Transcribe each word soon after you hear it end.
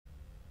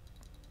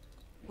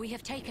We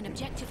have taken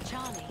objective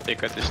Charlie.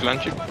 Take out this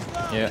lunch.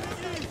 Yeah.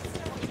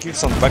 It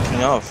keeps on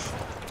backing off.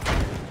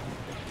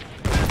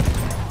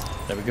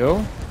 There we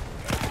go.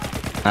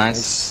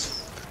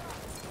 Nice.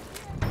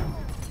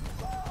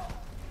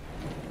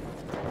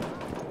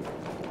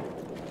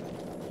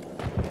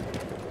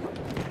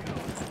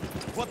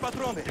 Вот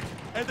патроны.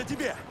 Это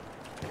тебе.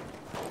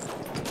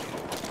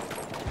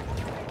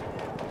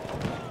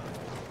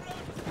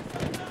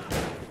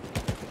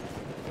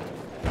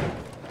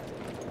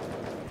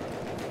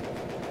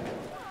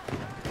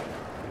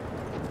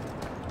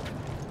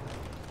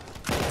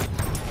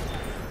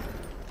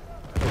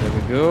 There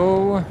we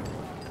go.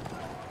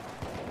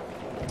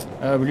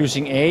 We're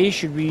losing A.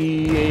 Should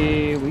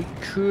we? We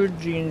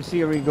could, in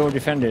theory, go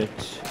defend it.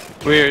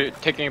 We're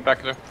taking it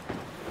back though.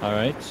 All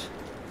right.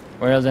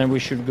 Well, then we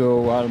should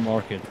go. I'll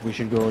mark it. We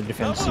should go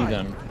defend C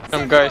then.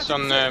 Some guys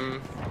on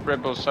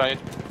rebel side.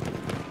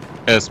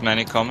 There's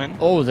many coming.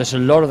 Oh, there's a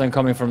lot of them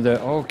coming from the.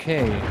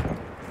 Okay.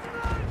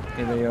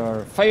 Here they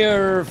are.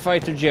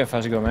 Firefighter Jeff,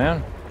 how's it go,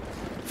 man?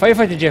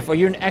 Firefighter Jeff, are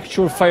you an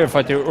actual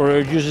firefighter, or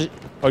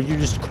are you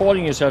just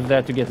calling yourself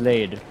that to get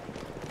laid?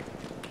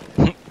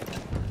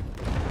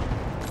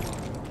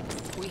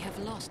 We have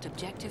lost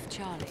objective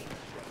Charlie.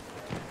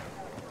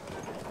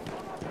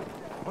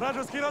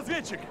 Вражеский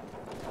разведчик.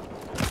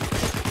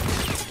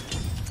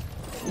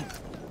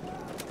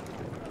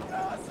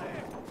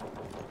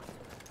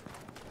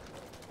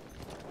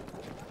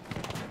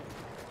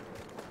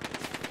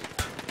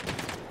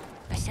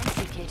 A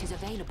sentry kit is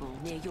available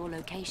near your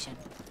location.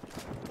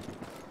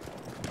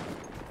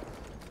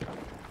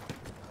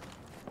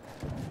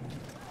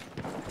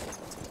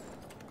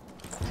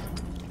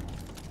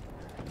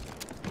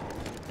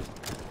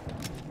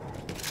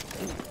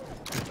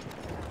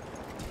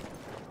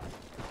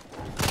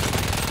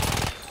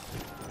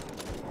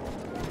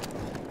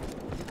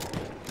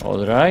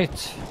 All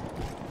right.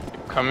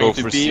 Coming Go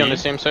to for B C. on the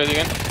same side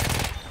again.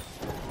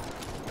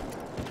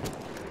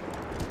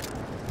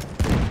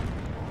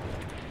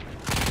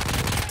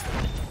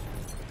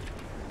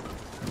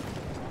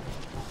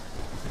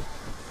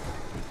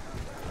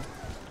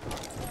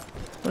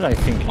 Well, I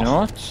think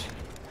not.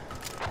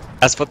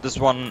 Let's put this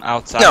one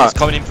outside. No. He's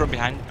coming in from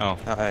behind. Oh.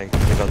 I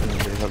got me.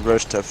 They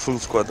rushed a full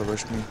squad.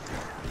 Rushed me.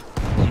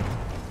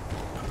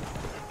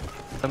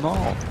 Them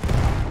all.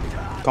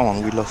 Come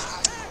on, we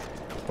lost.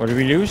 What did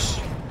we lose?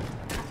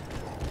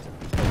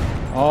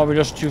 Oh, we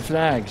lost 2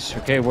 flags.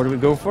 Okay, what do we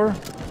go for?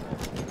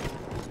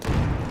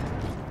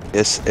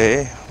 Yes,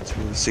 A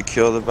to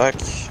secure the back.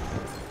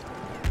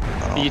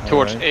 B Oh,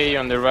 towards alright. A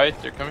on the right.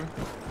 They're coming.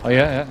 Oh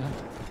yeah.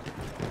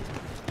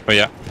 Oh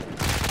yeah.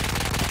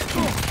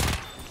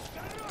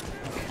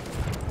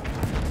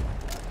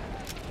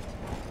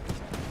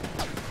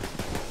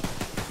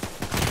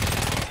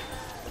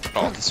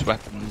 Oh, this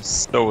weapon is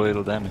so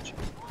little damage.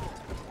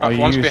 Are you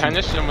One's using- behind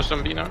us. Almost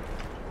on B now.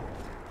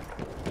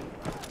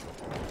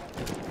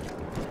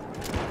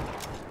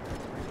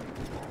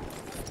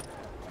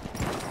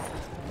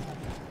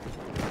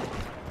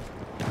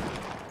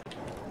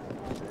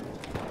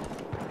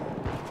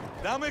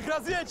 Там их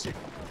разведчик.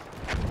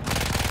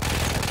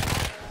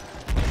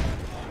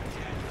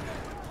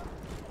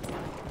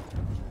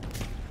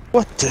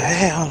 what the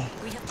hell?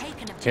 We have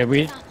taken Okay, objective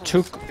we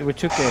apples.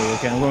 took A.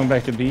 Okay, I'm going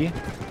back to B.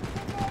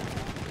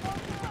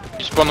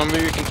 You spawn on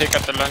me. We can take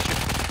out the lunch.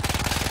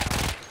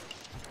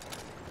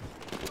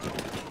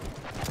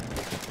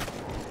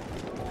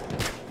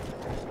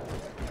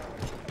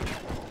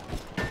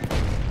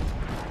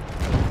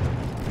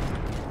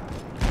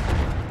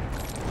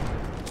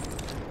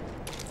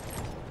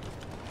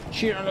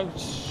 Cheer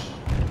notes.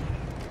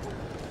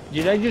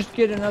 Did I just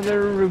get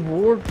another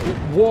reward?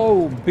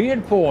 Whoa,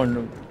 beard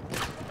porn.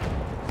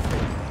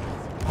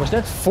 Was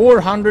that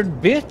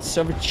 400 bits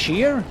of a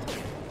cheer?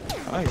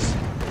 Nice.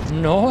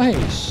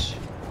 Nice.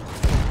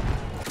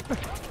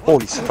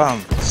 Holy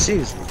spam.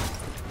 Seriously.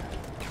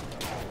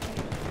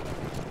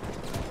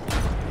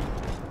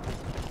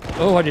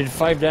 Oh, I did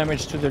 5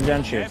 damage to the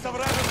gunship. Это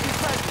вражеский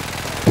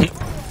снайпер.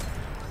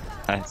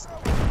 Nice.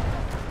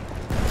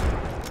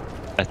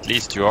 At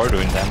least you are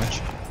doing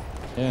damage.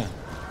 Yeah.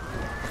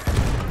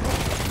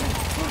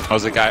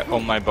 There's a guy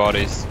on my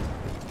bodies.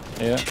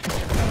 Yeah.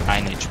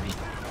 9 HP.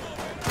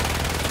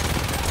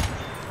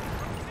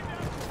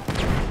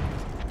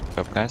 Good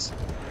job, guys.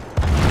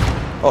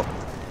 Oh,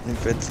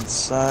 infant's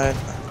inside.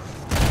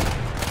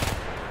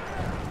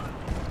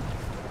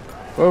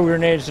 Oh,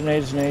 grenades,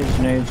 grenades, grenades,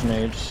 grenades,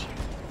 grenades.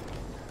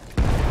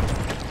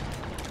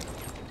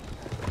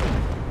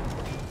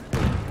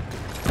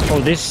 Oh,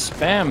 this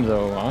spam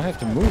though, I have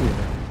to move.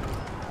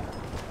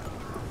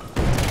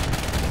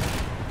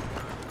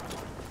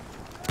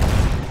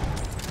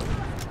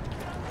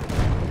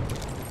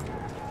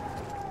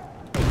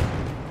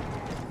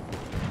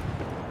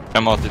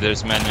 Amati,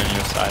 there's many on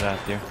your side out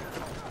here.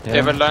 They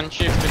have a lunch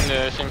shift in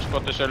the same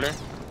spot as earlier.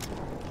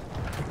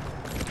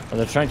 Oh,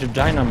 they're trying to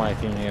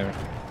dynamite in here.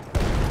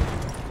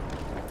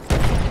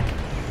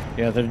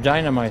 Yeah, they're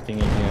dynamiting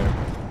in here.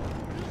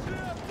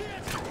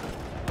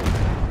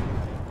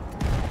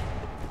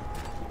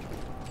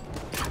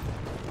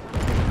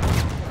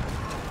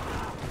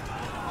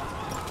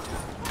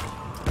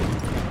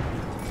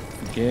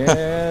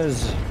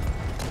 Yes.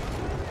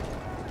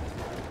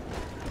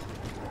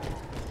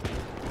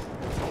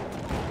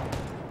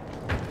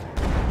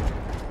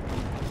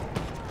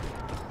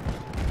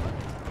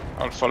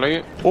 I'll follow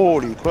you.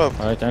 Holy crap.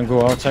 Alright, and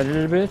go outside a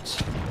little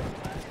bit.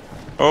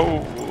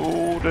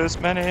 Oh, there's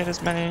many,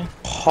 there's many.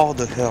 How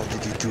the hell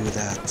did you do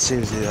that?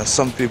 Seriously, there are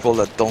some people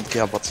that don't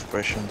care about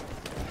suppression.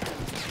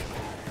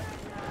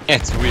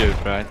 It's weird,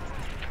 right?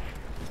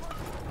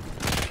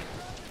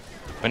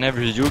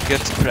 Whenever you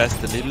get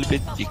suppressed a little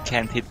bit, you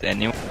can't hit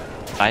any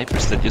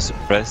snipers that you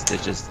suppress, they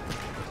just...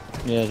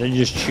 Yeah, they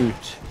just shoot.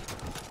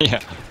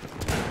 Yeah.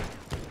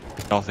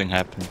 Nothing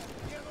happened.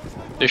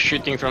 They're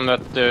shooting from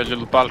that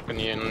little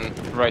balcony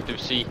and right of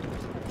C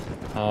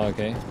Oh,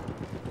 okay.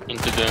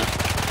 into the...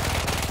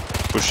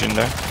 Push in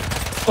there.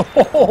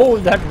 Oh,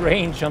 that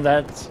range on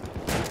that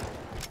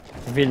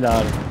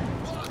Villar.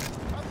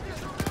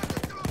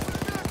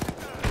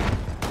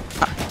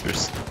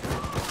 There's...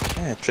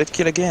 Yeah, trade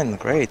kill again,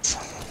 great.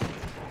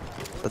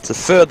 That's a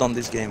third on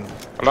this game.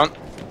 Hold on.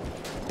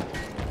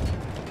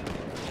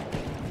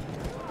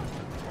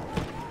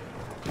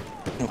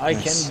 Oh, I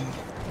nice.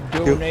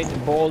 can donate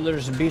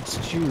Baller's bits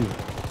too.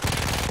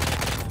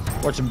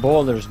 What's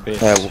Baller's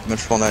bits? Yeah, much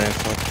fun than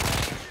info.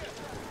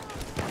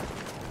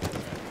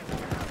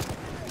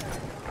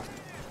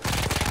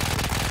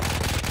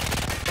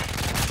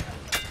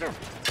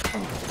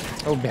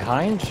 Oh,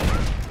 behind?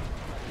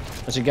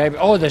 There's a guy.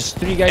 Oh, there's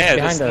 3 guys Yeah,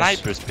 behind there's us.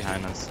 snipers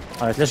behind us.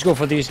 Alright, let's go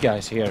for these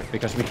guys here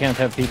because we can't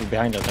have people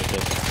behind us like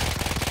this.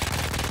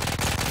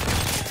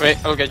 Wait,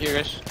 I'll get you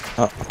guys.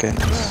 Oh, okay,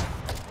 nice.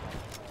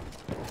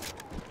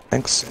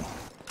 Thanks.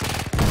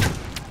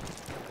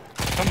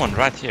 Someone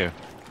right here.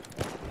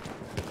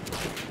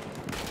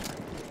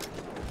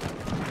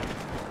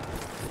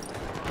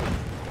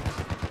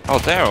 Oh,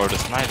 there are the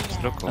snipers,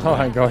 look. Oh,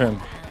 I got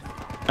him.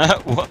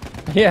 What?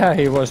 Yeah,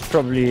 he was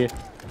probably...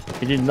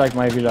 He didn't like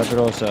my Villa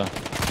Perosa.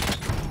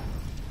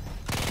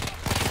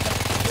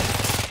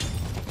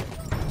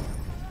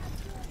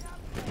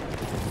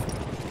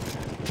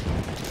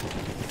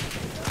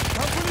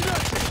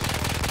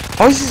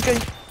 How is this guy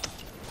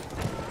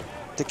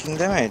taking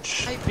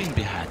damage? I've been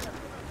behind.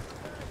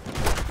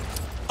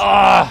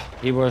 Ah!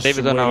 He was...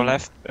 David on our waiting.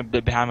 left,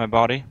 behind my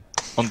body.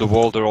 On the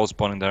wall, they're all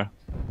spawning there.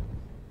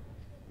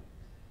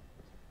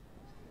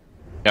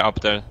 Yeah, up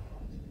there.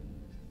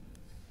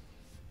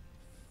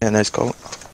 Yeah, nice call.